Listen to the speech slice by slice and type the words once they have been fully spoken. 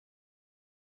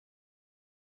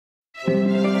The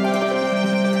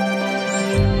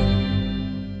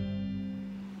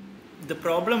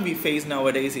problem we face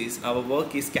nowadays is our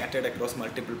work is scattered across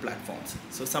multiple platforms.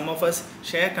 So some of us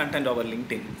share content over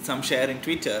LinkedIn, some share in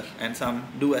Twitter, and some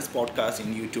do as podcasts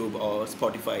in YouTube or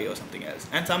Spotify or something else.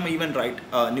 And some even write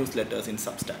newsletters in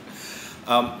Substack.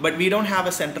 But we don't have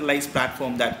a centralized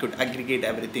platform that could aggregate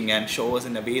everything and show us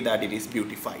in a way that it is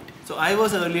beautified. So I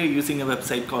was earlier using a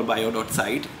website called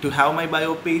bio.site to have my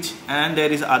bio page, and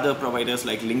there is other providers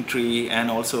like Linktree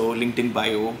and also LinkedIn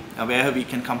Bio where we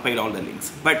can compile all the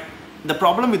links. But the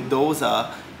problem with those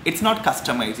are it's not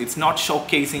customized, it's not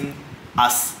showcasing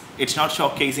us, it's not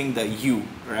showcasing the you,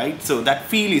 right? So that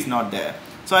feel is not there.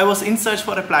 So I was in search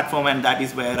for a platform, and that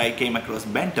is where I came across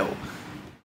Bento.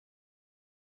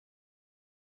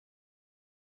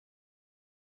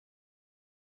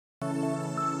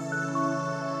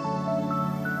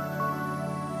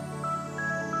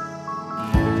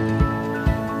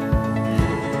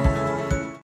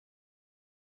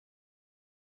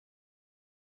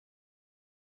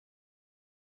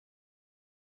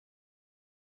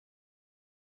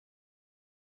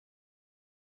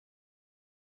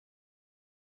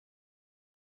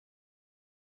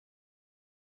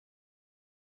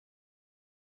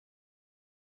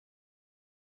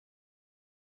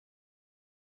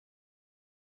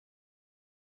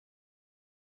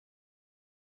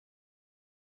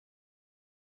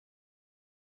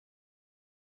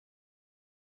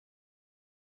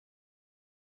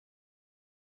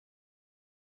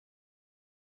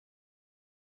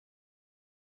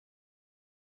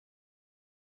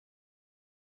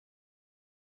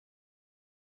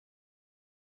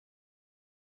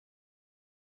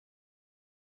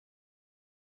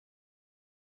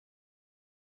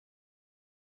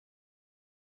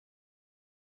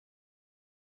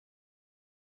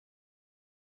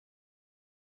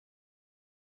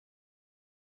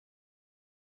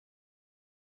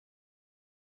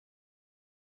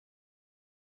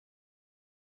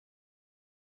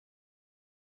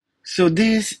 So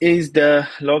this is the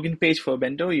login page for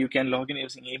Bento. You can log in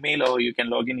using email or you can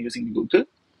log in using Google.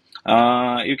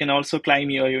 You can also claim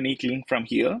your unique link from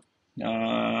here.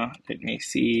 Let me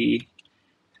see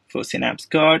for Synapse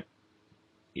card.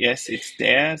 Yes, it's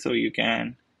there. So you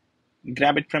can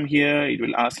grab it from here. It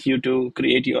will ask you to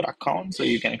create your account. So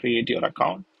you can create your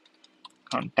account.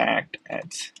 Contact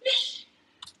at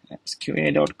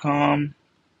sqa.com.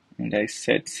 And I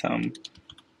set some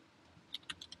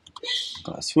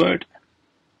password.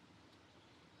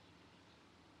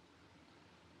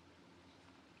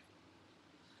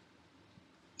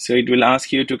 So it will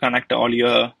ask you to connect all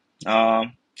your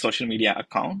social media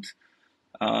accounts.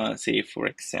 Say, for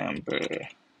example,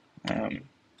 um,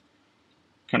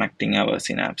 connecting our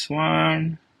Synapse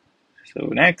one. So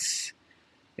next,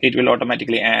 it will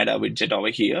automatically add a widget over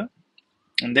here.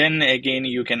 And then again,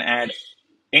 you can add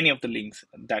any of the links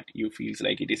that you feels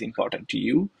like it is important to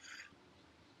you.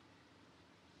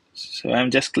 So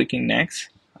I'm just clicking next.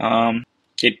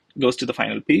 It goes to the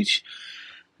final page.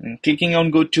 And clicking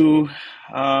on go to,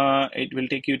 it will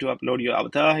take you to upload your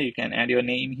avatar. You can add your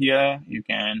name here. You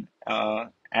can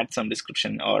add some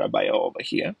description or a bio over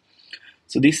here.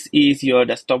 So this is your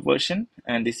desktop version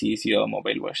and this is your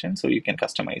mobile version. So you can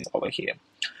customize over here.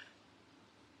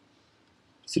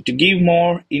 So to give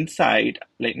more insight,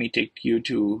 let me take you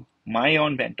to my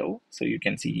own Bento so you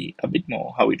can see a bit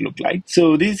more how it looked like.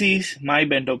 So this is my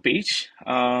Bento page,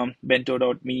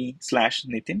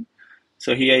 bento.me/Nitin.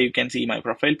 So here you can see my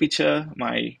profile picture,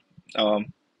 my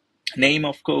name,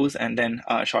 of course, and then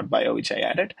a short bio which I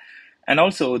added, and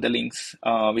also the links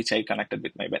which I connected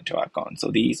with my Bento account. So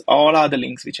these all are the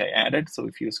links which I added. So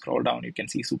if you scroll down, you can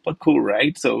see super cool,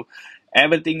 right? So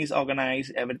everything is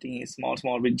organized, everything is small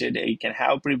widget. You can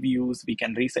have previews, we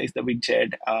can resize the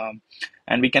widget,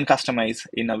 and we can customize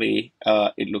in a way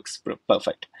it looks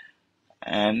perfect.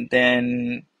 And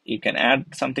then you can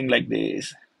add something like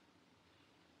this.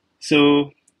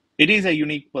 So it is a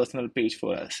unique personal page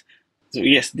for us. So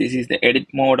yes, this is the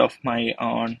edit mode of my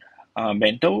own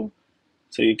Bento.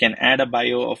 So you can add a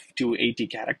bio of 280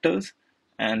 characters.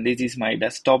 And this is my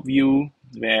desktop view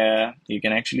where you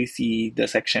can actually see the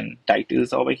section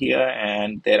titles over here.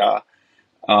 And there are,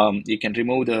 you can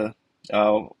remove the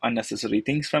unnecessary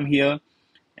things from here.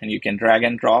 And you can drag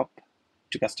and drop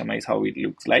to customize how it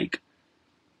looks like.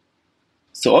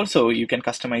 So also you can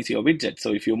customize your widget.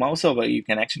 So if you mouse over, you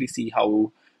can actually see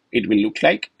how it will look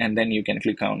like. And then you can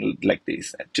click on like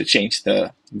this to change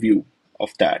the view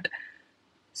of that.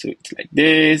 So it's like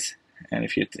this. And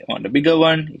if you want a bigger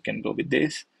one, you can go with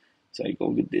this. So I go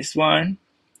with this one.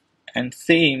 And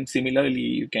similarly,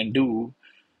 you can do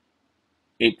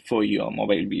it for your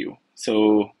mobile view.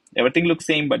 So everything looks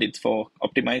same, but it's for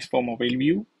optimized for mobile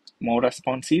view, more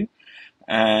responsive.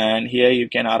 And here you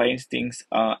can arrange things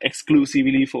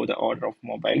exclusively for the order of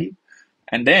mobile.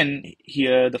 And then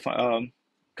here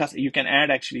you can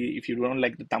add, actually, if you don't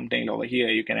like the thumbnail over here,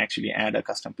 you can actually add a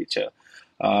custom picture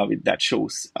with that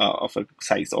shows of a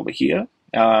size over here.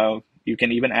 You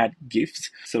can even add GIFs,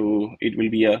 so it will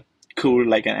be a cool,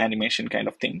 like an animation kind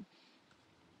of thing.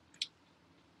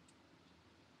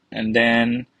 And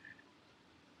then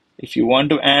if you want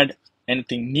to add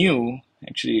anything new,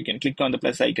 actually you can click on the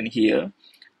plus icon here,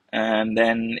 and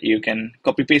then you can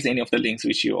copy paste any of the links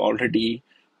which you already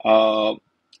uh,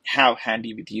 have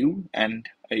handy with you. And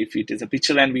if it is a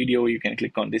picture and video, you can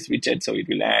click on this widget, so it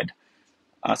will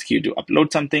ask you to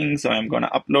upload something. So I'm going to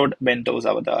upload Bento's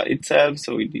avatar itself,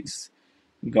 so it is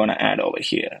going to add over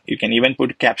here. You can even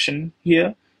put caption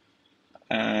here.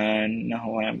 And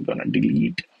now I'm going to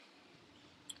delete,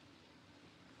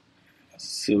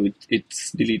 so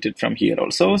it's deleted from here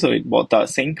also. So it both are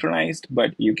synchronized,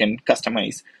 but you can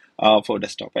customize for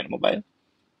desktop and mobile.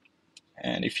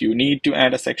 And if you need to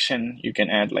add a section, you can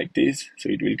add like this, so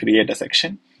it will create a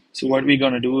section. So what we're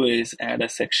going to do is add a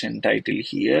section title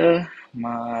here,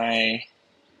 my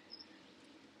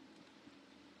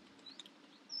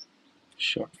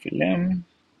short film.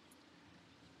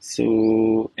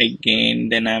 So again,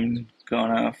 then I'm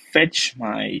gonna fetch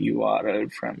my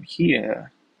URL from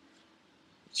here,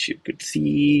 which you could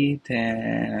see.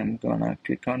 Then I'm gonna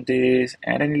click on this,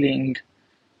 add any link,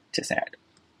 just add.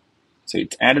 So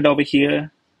it's added over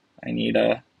here. I need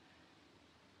a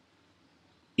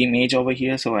image over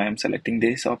here, so I am selecting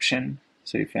this option.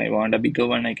 So if I want a bigger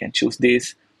one, I can choose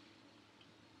this.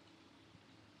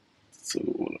 So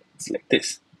it's like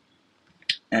this.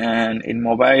 And in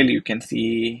mobile, you can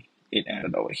see it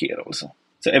added over here also.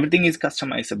 So everything is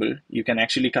customizable. You can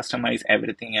actually customize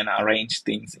everything and arrange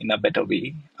things in a better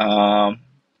way.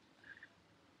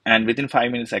 And within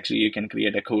 5 minutes, actually, you can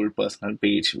create a cool personal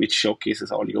page which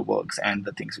showcases all your works and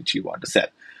the things which you want to sell.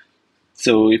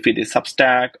 So if it is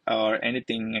Substack or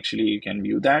anything, actually, you can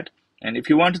view that. And if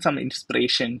you want some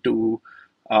inspiration to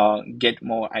get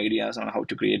more ideas on how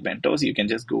to create bentos, you can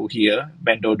just go here,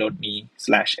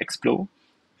 bento.me/explore.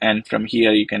 And from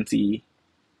here, you can see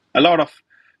a lot of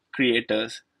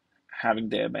creators having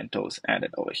their bentos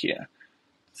added over here.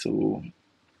 So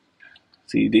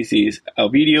see, this is a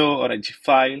video or a GIF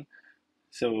file.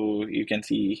 So you can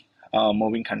see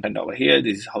moving content over here.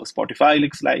 This is how Spotify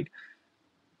looks like.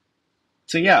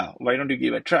 So yeah, why don't you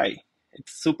give it a try?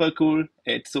 It's super cool,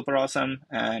 it's super awesome,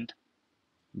 and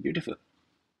beautiful.